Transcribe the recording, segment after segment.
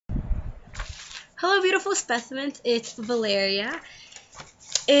Hello, beautiful specimens. It's Valeria,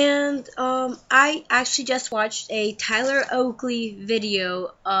 and I actually just watched a Tyler Oakley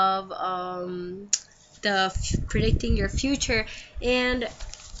video of predicting your future, and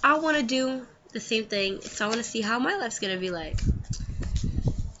I want to do the same thing. So I want to see how my life's gonna be like.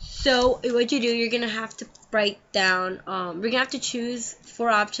 So what you do, you're gonna have to write down. We're gonna have to choose 4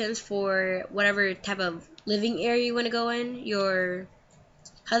 options for whatever type of living area you want to go in. Your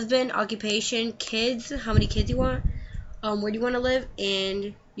husband, occupation, kids, how many kids you want, where do you want to live,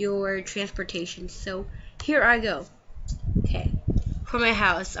 and your transportation. So here I go. Okay, for my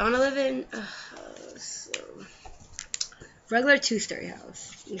house, I want to live in a house, regular 2-story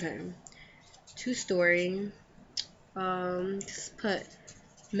house. Okay, 2-story. Just put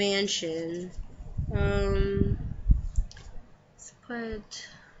mansion. Let's put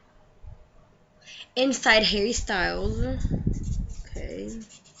inside Harry Styles. Okay.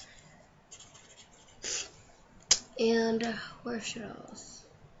 And where should else?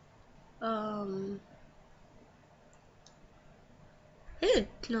 No,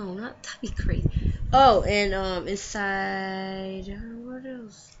 not that'd be crazy. Oh, and inside. What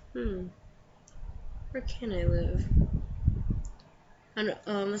else? Where can I live? I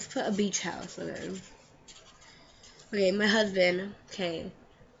don't, let's put a beach house. Okay. Okay, my husband. Okay,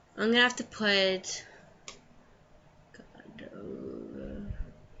 I'm gonna have to put. God,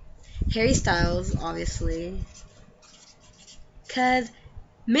 Harry Styles, obviously, cause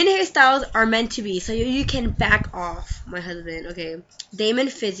men hairstyles are meant to be, so you can back off. My husband. Okay, Damon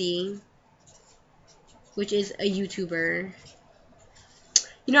Fizzy, which is a YouTuber.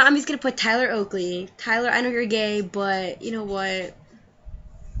 You know, I'm just gonna put Tyler Oakley. Tyler, I know you're gay, but you know what?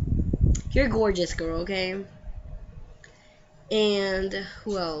 You're gorgeous, girl, okay? And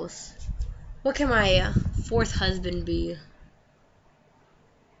who else? What can my 4th husband be?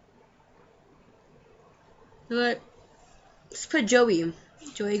 But let's put Joey.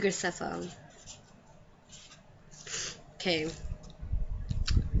 Joey Graceffa. Okay.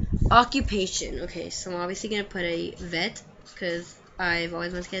 Occupation. Okay, so I'm obviously gonna put a vet because I've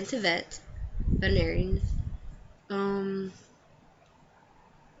always wanted to get into veterinarian.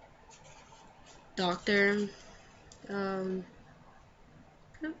 Doctor. I'm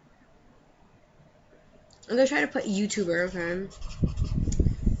gonna try to put YouTuber, okay?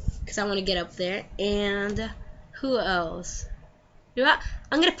 Because I want to get up there. And who else? You know what?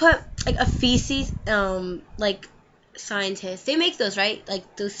 I'm gonna put like a feces, like scientist. They make those, right?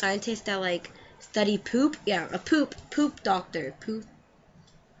 Like those scientists that like study poop. Yeah, a poop doctor,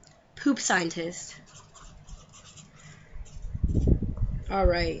 poop scientist. All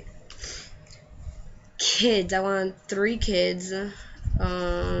right. Kids. I want 3 kids.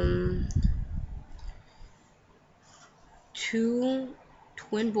 2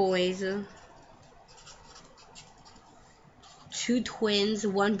 twin boys. 2 twins.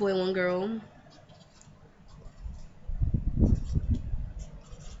 1 boy, 1 girl.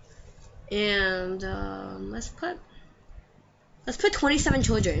 And let's put 27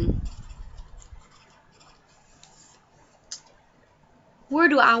 children. Where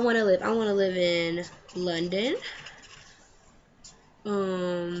do I want to live? I want to live in London,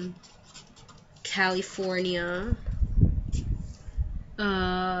 California,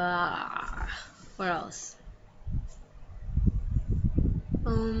 where else? I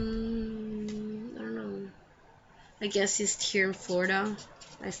don't know. I guess it's here in Florida.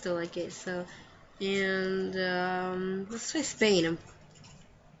 I still like it, so. And, let's say Spain.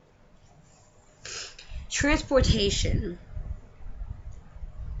 Transportation.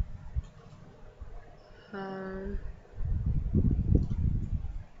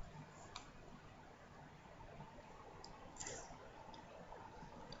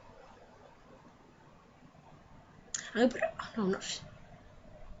 I put it, oh, no,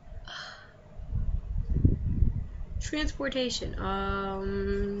 transportation.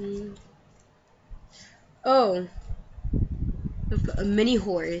 Oh, a mini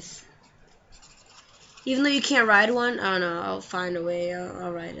horse. Even though you can't ride one, I don't know. I'll find a way.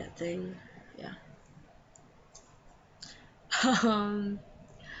 I'll ride that thing. Yeah.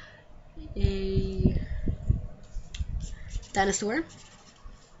 A dinosaur.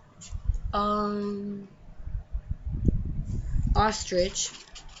 Ostrich.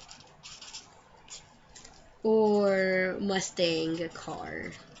 Or Mustang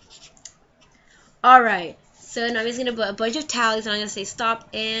car. Alright, so now I'm just gonna put a bunch of tallies and I'm gonna say stop,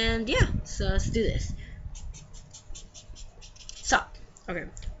 and yeah, so let's do this. Stop. Okay.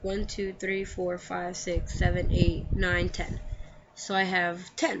 1, 2, 3, 4, 5, 6, 7, 8, 9, 10. So I have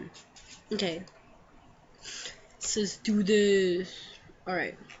 10. Okay. So let's do this.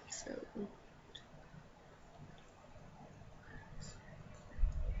 Alright. So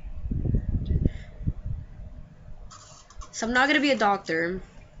So I'm not gonna be a doctor.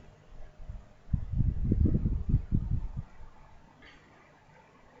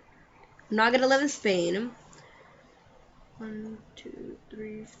 I'm not gonna live in Spain. 1, 2,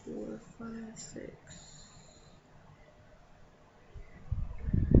 3, 4, 5, 6.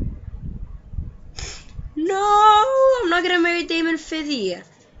 No, I'm not gonna marry Damon Fizzy.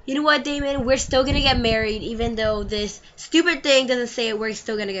 You know what, Damon? We're still gonna get married, even though this stupid thing doesn't say it. We're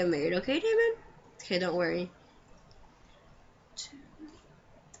still gonna get married, okay, Damon? Okay, don't worry. 2,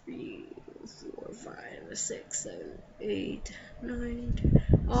 3, 4, 5, 6, 7, 8, 9,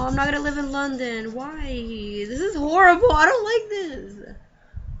 10. Oh, I'm not gonna live in London. Why? This is horrible. I don't like this.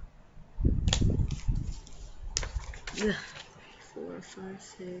 Ugh. 4, 5,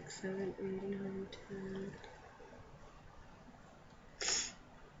 6, 7, 8, 9, 10.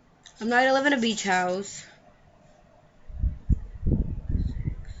 I'm not gonna live in a beach house.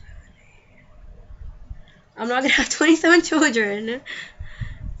 I'm not gonna have 27 children.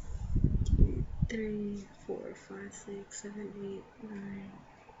 2, 3, 4, 5, 6, 7, 8, 9.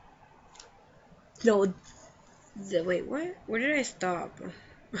 No. Wait, what? Where did I stop?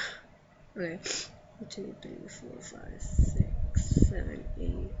 Okay. 2, 3, 4, 5, 6, 7,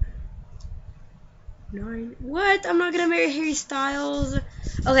 8, 9. What? I'm not gonna marry Harry Styles.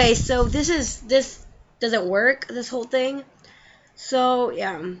 Okay, so this doesn't work, this whole thing. So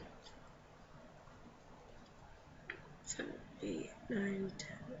yeah. 7, 8, 9, 10.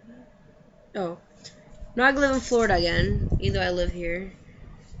 Oh. Now I live in Florida again, even though I live here.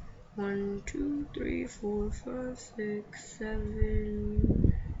 1, 2, 3, 4, 5, 6,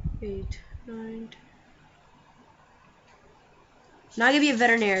 7, 8, 9, 10. Now I'm gonna be a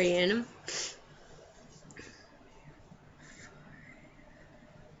veterinarian.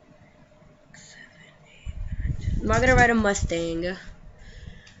 I'm not gonna ride a Mustang.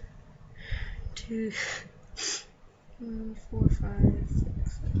 2, 3, 4, 5,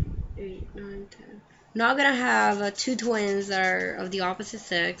 6, 7, 8, 9, 10. I'm not gonna have 2 twins that are of the opposite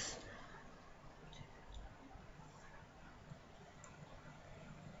sex.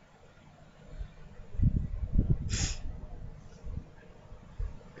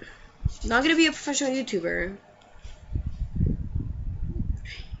 I'm not gonna be a professional YouTuber.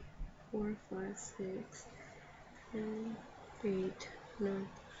 4, 5, 6, 7, 8, 9.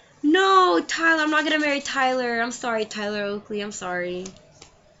 No, Tyler, I'm not gonna marry Tyler. I'm sorry, Tyler Oakley. I'm sorry.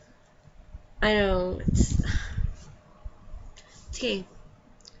 I know. It's okay.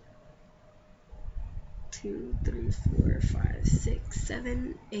 2, 3, 4, 5, 6,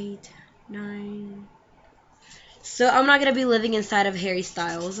 7, 8, 9. So I'm not gonna be living inside of Harry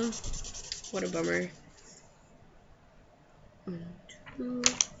Styles. What a bummer. 1, 2.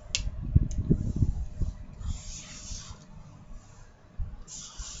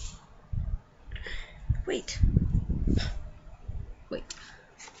 Wait. Wait.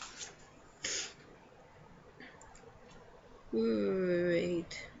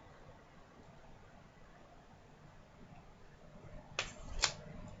 Wait.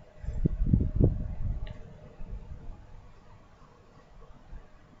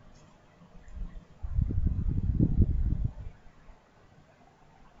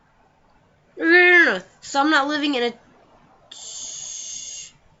 No. So I'm not living in a...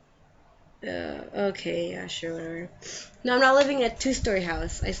 okay, yeah, sure, whatever. No, I'm not living in a 2-story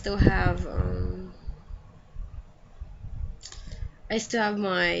house. I still have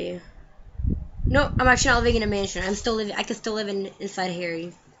my... No, I'm actually not living in a mansion. I'm still living... I can still live inside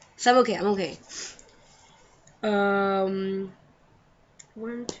Harry. So I'm okay, I'm okay. 1,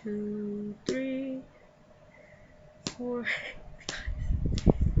 2, 3, 4...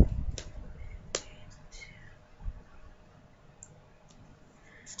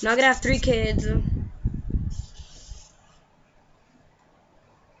 Not gonna have 3 kids. 1,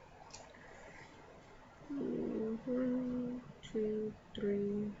 2,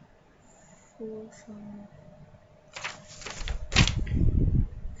 3, 4, 5.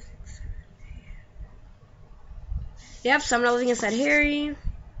 Yep, so I'm not living inside Harry.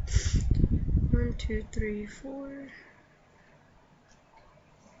 1, 2, 3, 4. 7,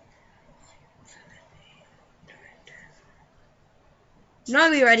 8, 9, 10. I'm not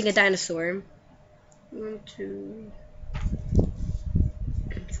gonna be riding a dinosaur. 1, 2, 4,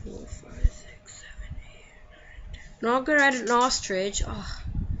 5, 6, 7, 8, 9, 10. Not gonna ride an ostrich. Oh.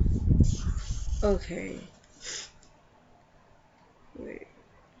 Okay. Wait.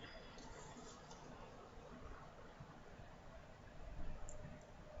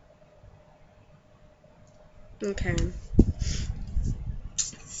 Okay.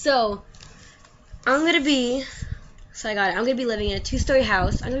 So I'm gonna be. So I got it. I'm gonna be living in a 2-story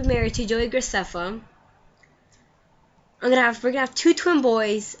house. I'm gonna be married to Joey Graceffa. we're gonna have two twin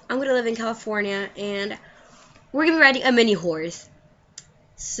boys. I'm gonna live in California, and we're gonna be riding a mini horse.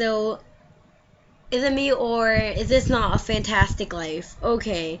 So, is it me or is this not a fantastic life?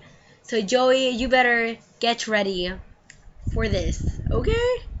 Okay. So Joey, you better get ready for this.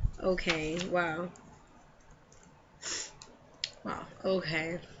 Okay? Okay. Wow. Wow.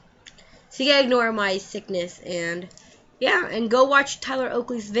 Okay. So you gotta ignore my sickness and yeah, and go watch Tyler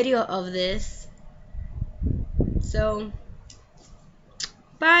Oakley's video of this. So,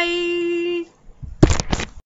 bye.